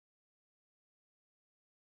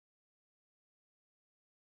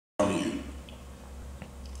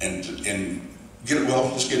and get it. Well,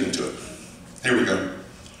 let's get into it. Here we go.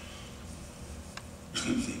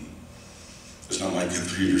 It's not my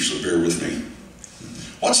computer, so bear with me.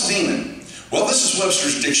 What's a demon? Well, this is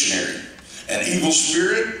Webster's dictionary. An evil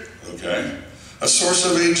spirit, okay, a source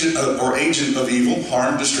of agent or agent of evil,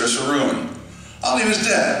 harm, distress, or ruin. I'll leave his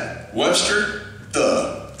dad. Webster,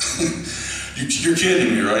 duh. You're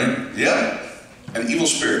kidding me, right? Yep. An evil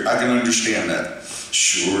spirit. I can understand that.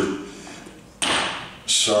 Sure.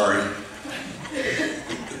 Sorry.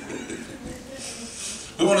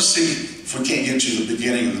 We want to see if we can't get to the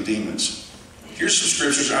beginning of the demons. Here's some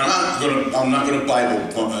scriptures. I'm not gonna Bible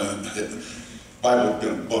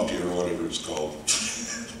bump you or whatever it's called.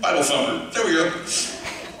 Bible thumper. There we go.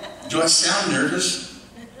 Do I sound nervous?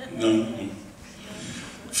 No.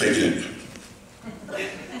 Fake it.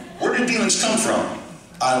 Where did demons come from?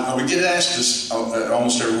 We get asked this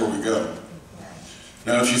almost everywhere we go.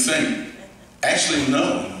 Now, if you think, actually,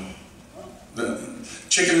 no. The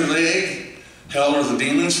chicken and the egg, hell or the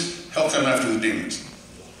demons, hell come after the demons.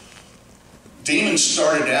 Demons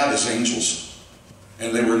started out as angels,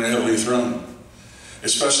 and they were in the heavenly throne,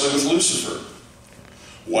 especially with Lucifer.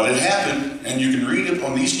 What had happened, and you can read it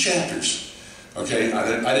on these chapters. Okay,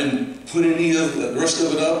 I didn't put any of the rest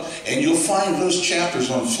of it up, and you'll find those chapters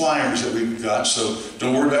on flyers that we've got, so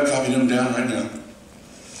don't worry about copying them down right now.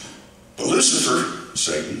 But Lucifer,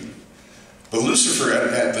 Satan, but Lucifer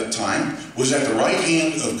at the time was at the right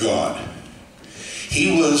hand of God.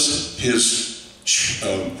 He was his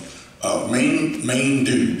main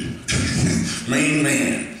dude, main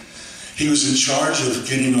man. He was in charge of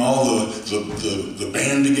getting all the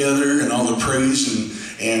band together and all the praise,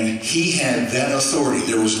 and he had that authority.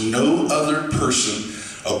 There was no other person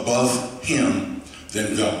above him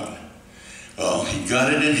than God. Well, he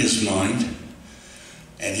got it in his mind,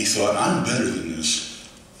 and he thought, I'm better than this.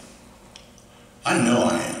 I know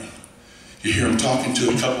I am. You hear him talking to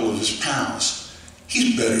a couple of his pals.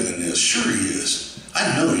 He's better than this. Sure he is.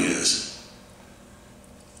 I know he is.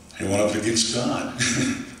 He went up against God.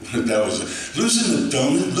 That was losing the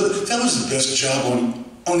donut. Look, that was the best job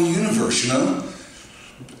on the universe, you know?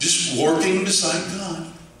 Just working beside God,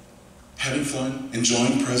 having fun,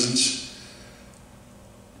 enjoying presence.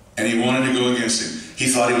 And he wanted to go against him. He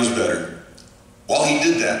thought he was better. While he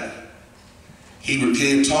did that, he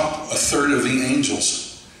had talked a third of the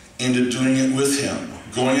angels into doing it with him,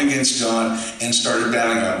 going against God, and started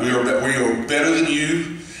battling God. We are better than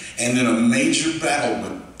you. And then a major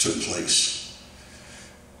battle took place.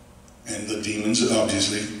 And the demons,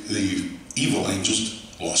 obviously, the evil angels,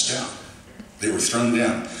 lost out. They were thrown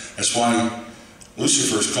down. That's why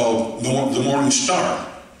Lucifer is called the morning star,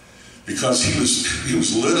 because he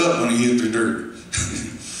was lit up when he hit the dirt.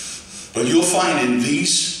 But you'll find in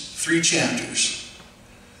these 3 chapters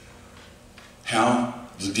how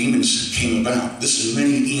the demons came about. This is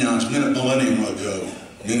many eons, millennium ago,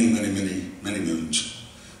 many moons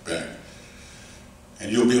back.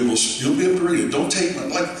 And you'll be able to read it. Don't take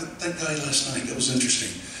like that guy last night. That was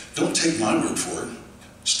interesting. Don't take my word for it.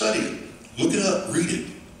 Study it. Look it up. Read it.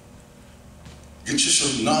 Get you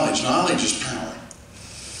some knowledge. Knowledge is power.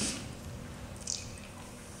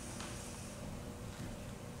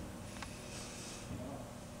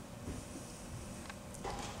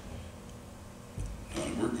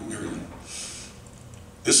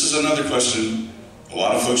 This is another question a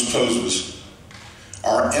lot of folks pose was,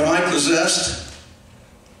 am I possessed?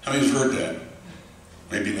 How many have heard that?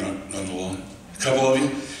 Maybe not a lot. A couple of you?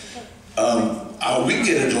 We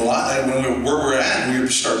get it a lot. Where we're at, we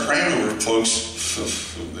start praying over folks.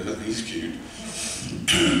 He's cute.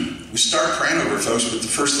 We start praying over folks, but the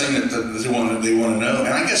first thing that they want to know,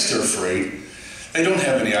 and I guess they're afraid. They don't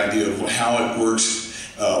have any idea of how it works,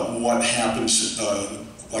 what happens,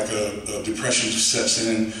 like a depression sets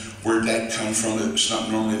in, where'd that come from? It's not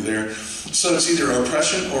normally there. So it's either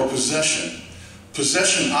oppression or possession.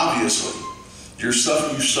 Possession, obviously. You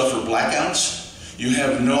suffer blackouts. You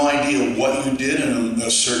have no idea what you did in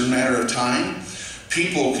a certain matter of time.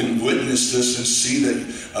 People can witness this and see that,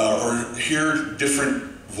 or hear different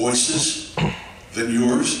voices than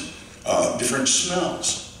yours. Different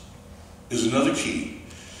smells is another key.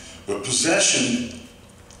 But possession,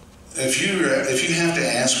 if you have to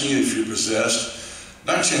ask me if you're possessed,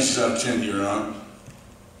 9 chances out of 10 you're not.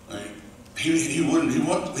 Right? He wouldn't,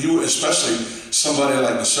 especially somebody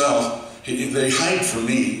like myself. They hide from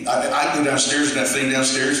me. I go downstairs, and that thing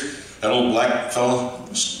downstairs, that old black fellow,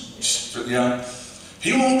 yeah,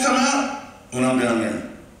 he won't come out when I'm down there.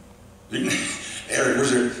 Eric,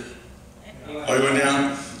 where's Eric? Oh, he went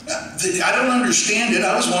down? I don't understand it.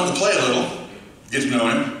 I just wanted to play a little, get to know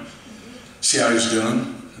him, see how he's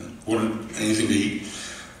doing, wanted anything to eat.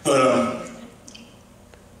 But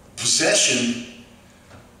possession,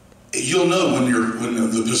 you'll know when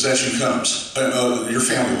the possession comes. Your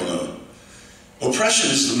family will know. Oppression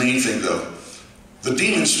is the main thing, though. The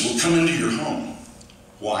demons will come into your home.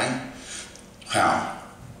 Why? How?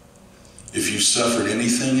 If you suffered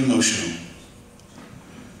anything emotional,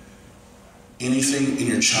 anything in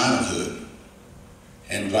your childhood,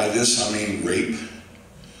 and by this I mean rape,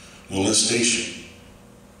 molestation,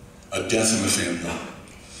 a death in the family,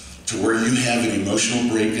 to where you have an emotional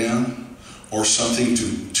breakdown or something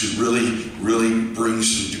to really bring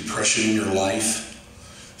some depression in your life,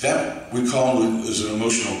 that we call it as an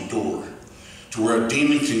emotional door, to where a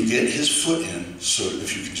demon can get his foot in. So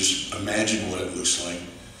if you can just imagine what it looks like,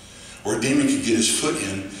 or a demon can get his foot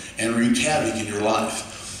in and wreak havoc in your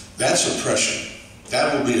life. That's oppression.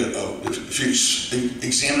 That will be if you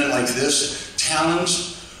examine it like this,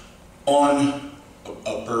 talons on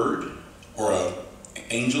a bird or an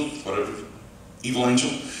angel, whatever, evil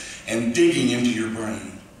angel, and digging into your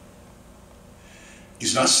brain.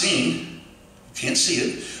 He's not seen, you can't see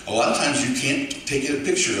it. A lot of times you can't take a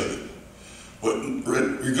picture of it. But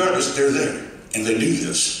regardless, they're there, and they do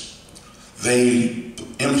this. They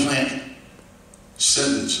implant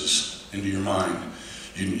sentences into your mind.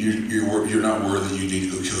 You're not worthy, you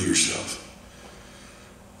need to go kill yourself.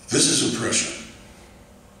 This is oppression.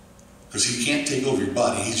 Because he can't take over your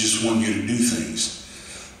body, he just wants you to do things.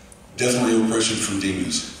 Definitely oppression from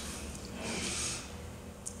demons.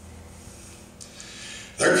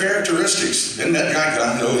 Their characteristics. Isn't that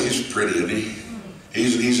guy, oh, he's pretty, isn't he?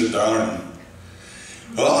 He's a darling.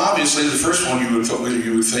 Well, obviously, the first one you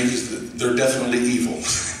would think is that they're definitely evil.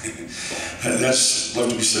 That's love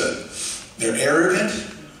to be said. They're arrogant,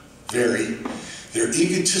 very. They're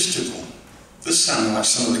egotistical. This sounds like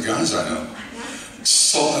some of the guys I know.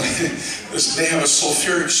 They have a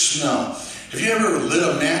sulfuric smell. Have you ever lit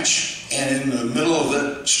a match and in the middle of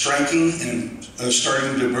it striking and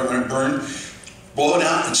starting to burn, blow it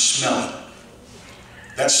out and smell it?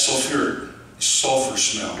 That's sulfur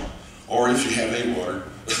smell. Or if you have a water.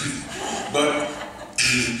 But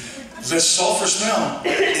this sulfur smell,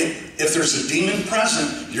 if there's a demon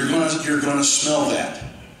present, you're going to smell that.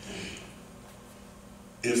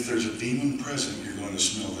 If there's a demon present, you're going to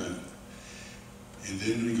smell that. And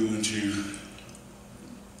then we go into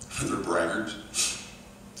the braggarts.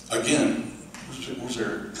 Again, where's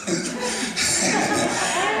Eric?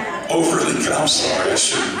 I'm sorry, I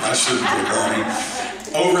shouldn't be going.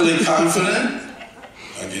 Overly confident.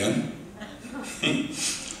 Again.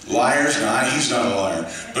 Liars, he's not a liar.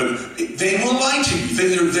 But they will lie to you.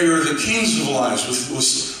 They are the kings of lies, with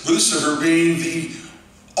Lucifer being the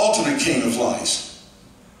ultimate king of lies.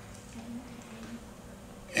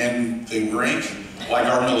 And they rank like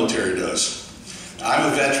our military does.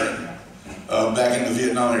 I'm a veteran back in the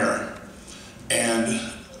Vietnam era. And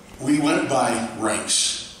we went by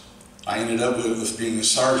ranks. I ended up with being a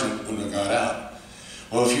sergeant when I got out.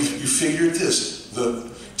 Well, if you figured this, the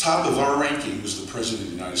top of our ranking was the President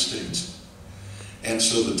of the United States. And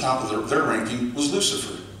so the top of their ranking was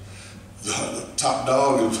Lucifer. The top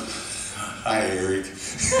dog of, hi Eric.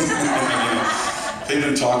 They've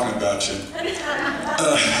been talking about you.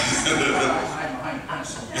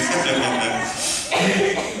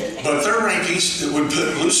 But their rankings would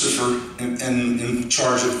put Lucifer in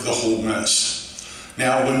charge of the whole mess.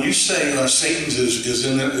 Now, when you say Satan is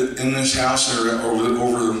in this house or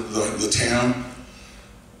over the town,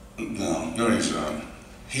 no, he's not.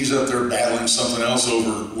 He's up there battling something else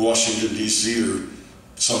over Washington, D.C. or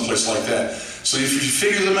someplace like that. So if you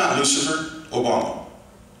figure them out, Lucifer, Obama.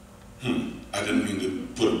 I didn't mean to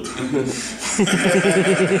put it.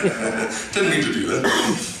 Didn't mean to do that.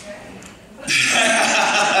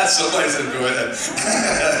 Somebody said, go ahead.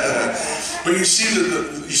 But you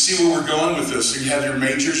see where we're going with this. So you have your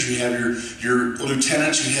majors, you have your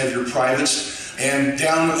lieutenants, you have your privates, and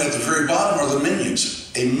down at the very bottom are the minions.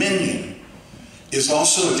 A minion is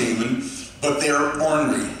also a demon, but they're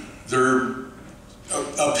ornery. They're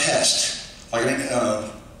a pest, like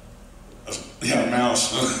a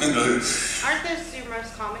mouse. Aren't those your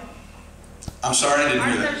most common? I'm sorry, I didn't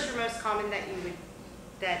hear that. Aren't those your most common that you would,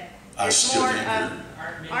 that I still can't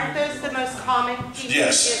hear. Aren't those the most common?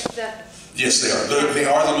 Yes. Yes, they are. They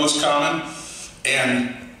are the most common.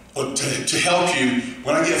 And to help you,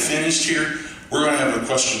 when I get finished here, we're going to have a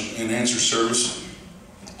question and answer service.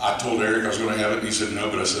 I told Eric I was going to have it, and he said no,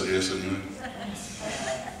 but I said yes anyway.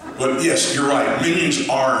 But yes, you're right. Minions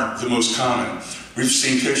are the most common. We've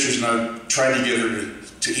seen pictures, and I've tried to get her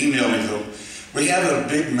to email me, though. We have a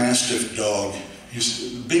big Mastiff dog.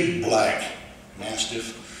 He's a big black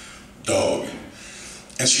Mastiff dog.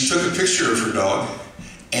 And she took a picture of her dog,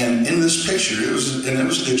 And in this picture, it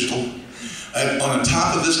was digital, on the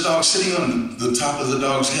top of this dog, sitting on the top of the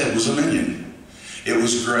dog's head was a minion. It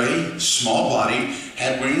was gray, small body,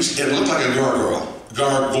 had wings. It looked like a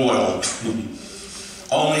gargoyle.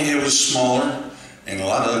 Only it was smaller and a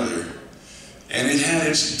lot uglier. And it had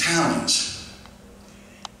its talons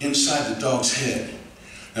inside the dog's head.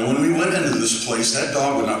 Now when we went into this place, that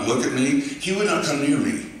dog would not look at me. He would not come near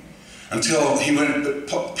me until he went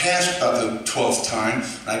past about the 12th time,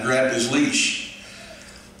 and I grabbed his leash.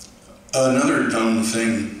 Another dumb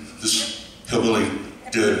thing this hillbilly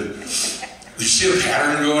did. You see a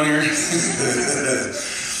pattern going here?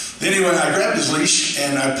 Anyway, I grabbed his leash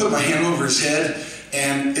and I put my hand over his head,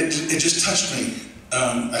 and it just touched me.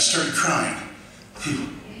 I started crying.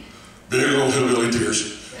 Big old hillbilly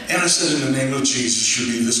tears. And I said, in the name of Jesus,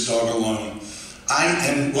 you leave this dog alone.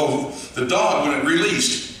 The dog, when it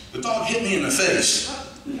released, the dog hit me in the face.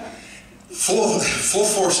 Full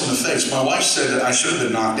force in the face. My wife said that I should have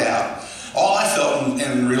been knocked out. All I felt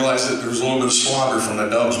and realized that there was a little bit of slobber from the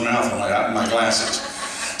dog's mouth on my glasses.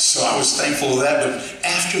 So I was thankful of that. But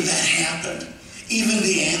after that happened, even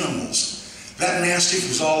the animals, that mastiff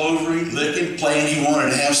was all over him, licking, playing. He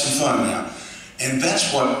wanted to have some fun now. And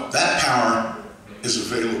that power is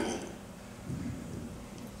available.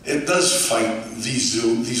 It does fight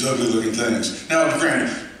these ugly looking things. Now,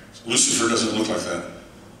 granted, Lucifer doesn't look like that.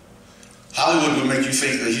 Hollywood would make you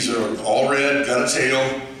think that he's all red, got a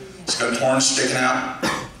tail, he's got horns sticking out.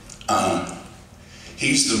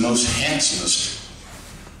 He's the most handsomest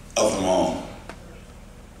of them all.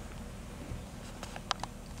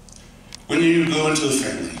 When you go into the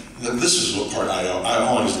family, this is what part I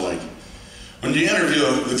always like. When you interview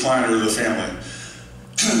the client or the family,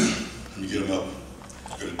 let me get them up.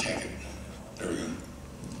 I'm going to tank it. There we go.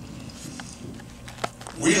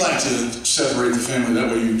 We like to separate the family.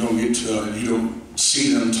 That way you don't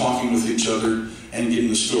see them talking with each other and getting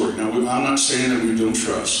the story. Now, I'm not saying that we don't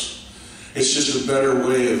trust. It's just a better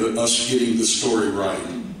way of us getting the story right.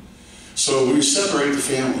 So we separate the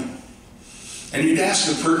family, and you'd ask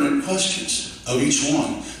the pertinent questions of each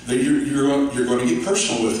one. That you're going to get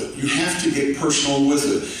personal with it. You have to get personal with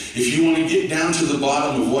it. If you want to get down to the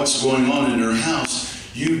bottom of what's going on in their house,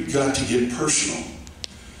 you've got to get personal.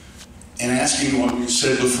 And asking what we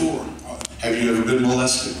said before. Have you ever been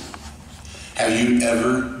molested? Have you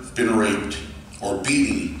ever been raped or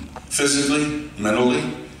beaten physically, mentally?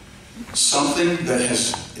 Something that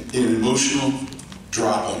has an emotional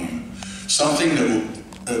drop on you. Something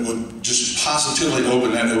that would just positively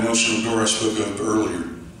open that emotional door I spoke of earlier.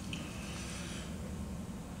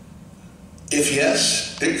 If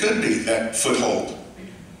yes, it could be that foothold.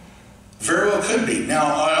 Very well could be. Now,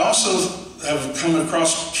 I also have come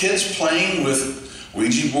across kids playing with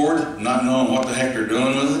Ouija board, not knowing what the heck they're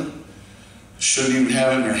doing with it. Shouldn't even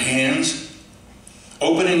have it in their hands.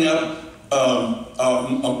 Opening up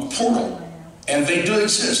a portal. And they do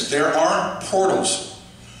exist. There are portals.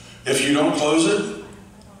 If you don't close it,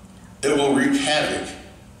 it will wreak havoc.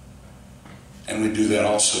 And we do that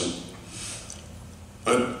also.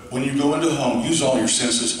 But when you go into a home, use all your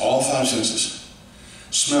senses, all 5 senses.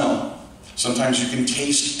 Smell. Sometimes you can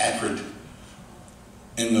taste acrid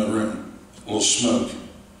in the room, a little smoke.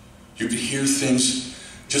 You can hear things.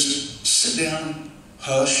 Just sit down,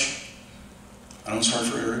 hush. I know it's hard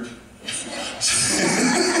for Eric.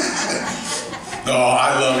 No,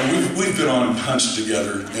 I love him. We've been on hunts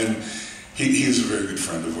together, and he is a very good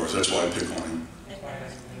friend of ours. That's why I pick on him.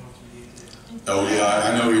 Oh yeah,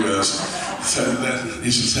 I know he does.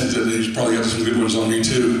 He's probably got some good ones on me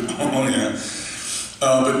too. Oh yeah.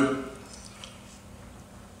 But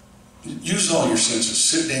use all your senses.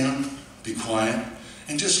 Sit down, be quiet,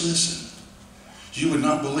 and just listen. You would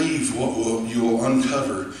not believe what you will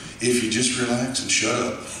uncover if you just relax and shut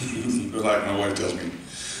up. Like my wife tells me.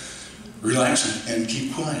 Relax and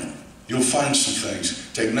keep quiet. You'll find some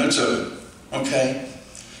things. Take notes of it. Okay.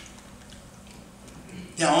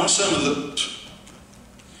 Now on some of the...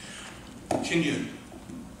 Can you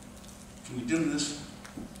dim this?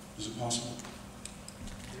 Is it possible?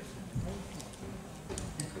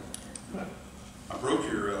 I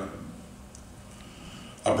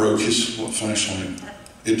broke his flashlight.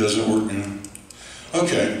 It doesn't work now.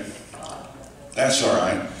 Okay. That's all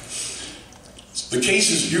right. The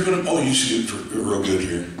cases you're going to... Oh, you see it real good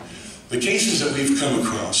here. The cases that we've come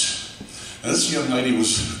across. Now, this young lady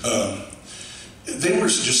was... they were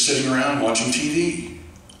just sitting around watching TV.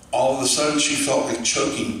 All of a sudden, she felt like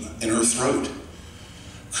choking in her throat.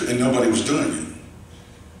 And nobody was doing it.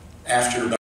 After about